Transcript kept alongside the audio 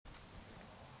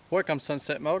Welcome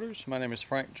Sunset Motors. My name is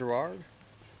Frank Gerard.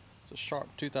 It's a sharp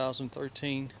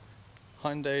 2013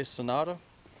 Hyundai Sonata.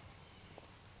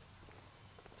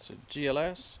 It's a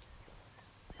GLS.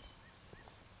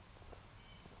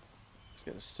 It's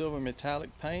got a silver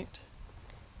metallic paint.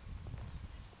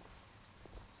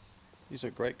 These are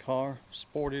a great car,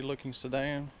 sporty looking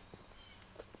sedan.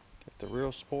 Got the rear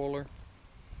spoiler.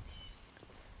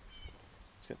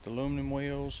 It's got the aluminum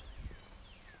wheels,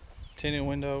 tinted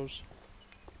windows.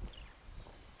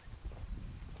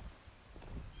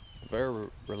 Very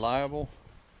reliable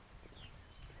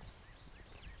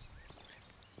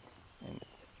and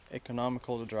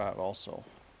economical to drive also.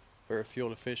 Very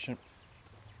fuel efficient,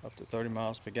 up to 30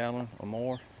 miles per gallon or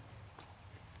more.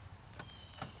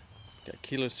 Got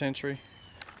keyless entry.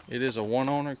 It is a one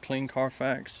owner, clean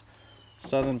Carfax,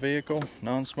 Southern vehicle,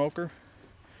 non-smoker.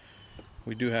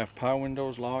 We do have power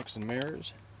windows, locks, and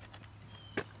mirrors.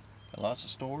 Got lots of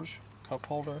storage, cup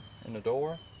holder in the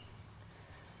door.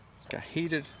 It's got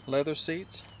heated leather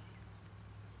seats.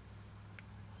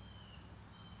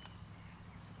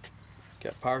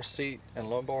 Got power seat and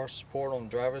lumbar support on the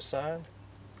driver's side.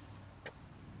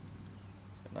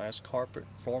 Got nice carpet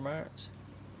floor mats.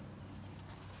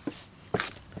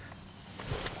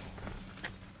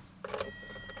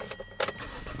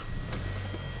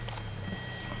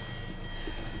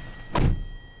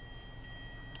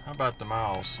 How about the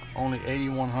miles? Only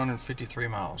 8,153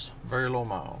 miles. Very low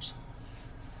miles.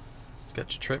 It's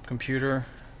got your trip computer,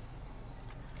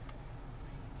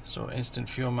 so instant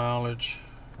fuel mileage,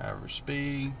 average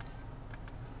speed,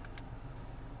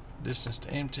 distance to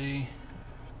empty,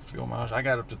 fuel mileage. I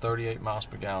got up to 38 miles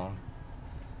per gallon.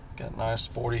 Got a nice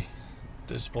sporty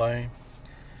display.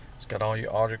 It's got all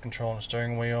your audio control on the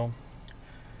steering wheel,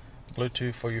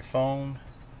 Bluetooth for your phone,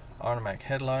 automatic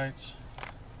headlights,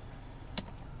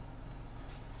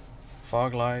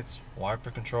 fog lights,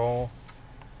 wiper control,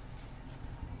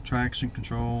 traction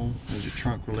control. There's your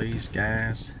trunk release,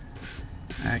 gas,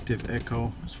 active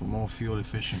echo. It's for more fuel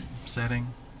efficient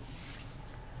setting.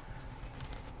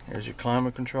 Here's your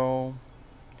climate control.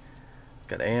 It's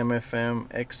got AM, FM,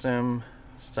 XM,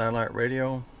 satellite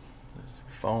radio. There's your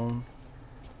phone,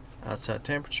 outside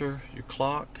temperature, your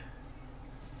clock.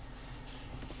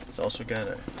 It's also got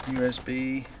a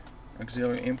USB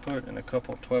auxiliary input and a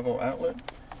couple 12-volt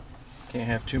outlet. Can't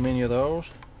have too many of those.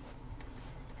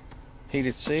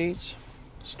 Heated seats,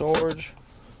 storage.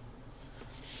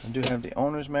 I do have the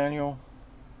owner's manual.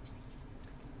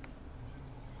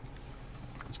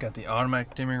 It's got the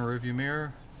automatic dimming rearview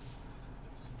mirror,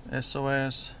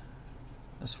 SOS,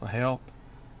 that's for help,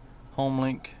 home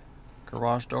link,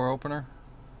 garage door opener,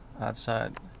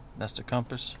 outside, that's the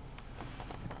compass.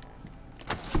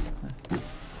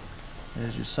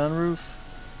 There's your sunroof.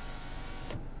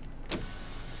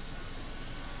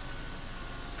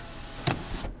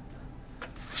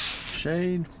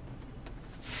 Shade.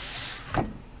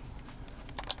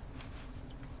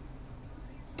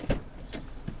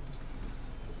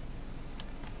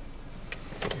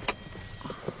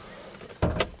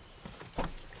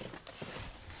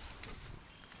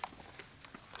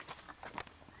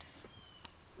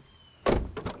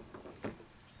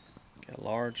 Got a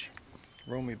large,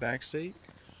 roomy back seat.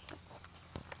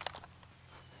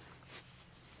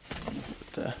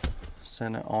 The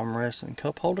center armrest and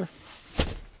cup holder.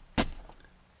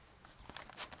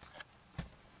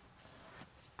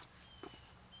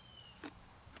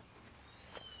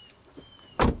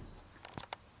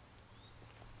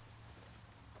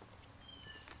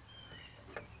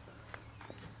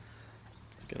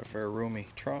 Got a very roomy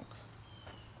trunk.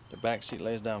 The back seat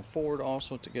lays down forward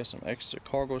also to get some extra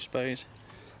cargo space.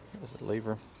 There's a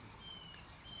lever.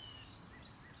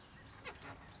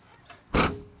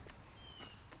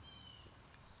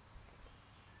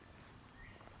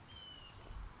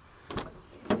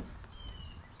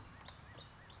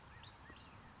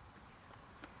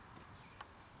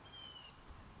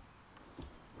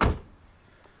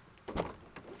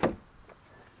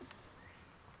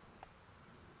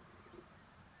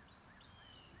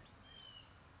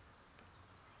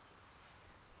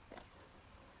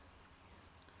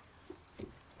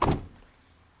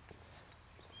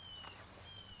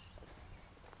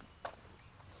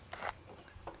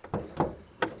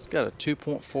 It's got a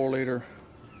 2.4 liter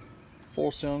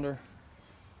 4-cylinder,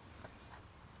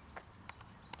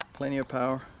 plenty of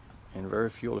power and very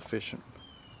fuel efficient.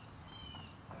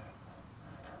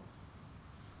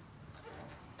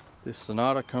 This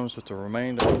Sonata comes with the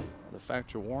remainder of the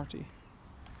factory warranty.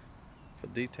 For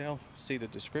detail, see the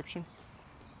description.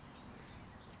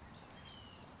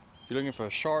 If you're looking for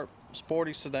a sharp,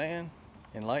 sporty sedan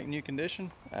in light new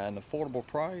condition at an affordable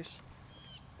price,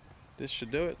 this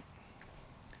should do it.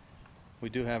 We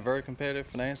do have very competitive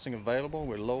financing available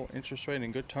with low interest rate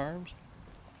and good terms.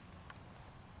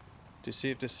 To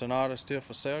see if this Sonata is still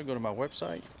for sale, go to my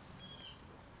website,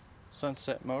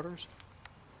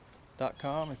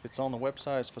 Sunsetmotors.com. If it's on the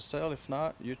website, it's for sale. If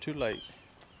not, you're too late.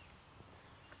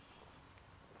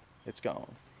 It's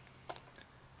gone.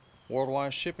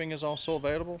 Worldwide shipping is also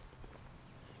available.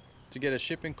 To get a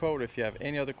shipping quote, if you have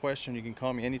any other question, you can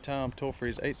call me anytime. Toll free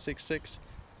is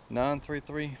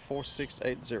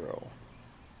 866-933-4680.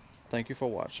 Thank you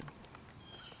for watching.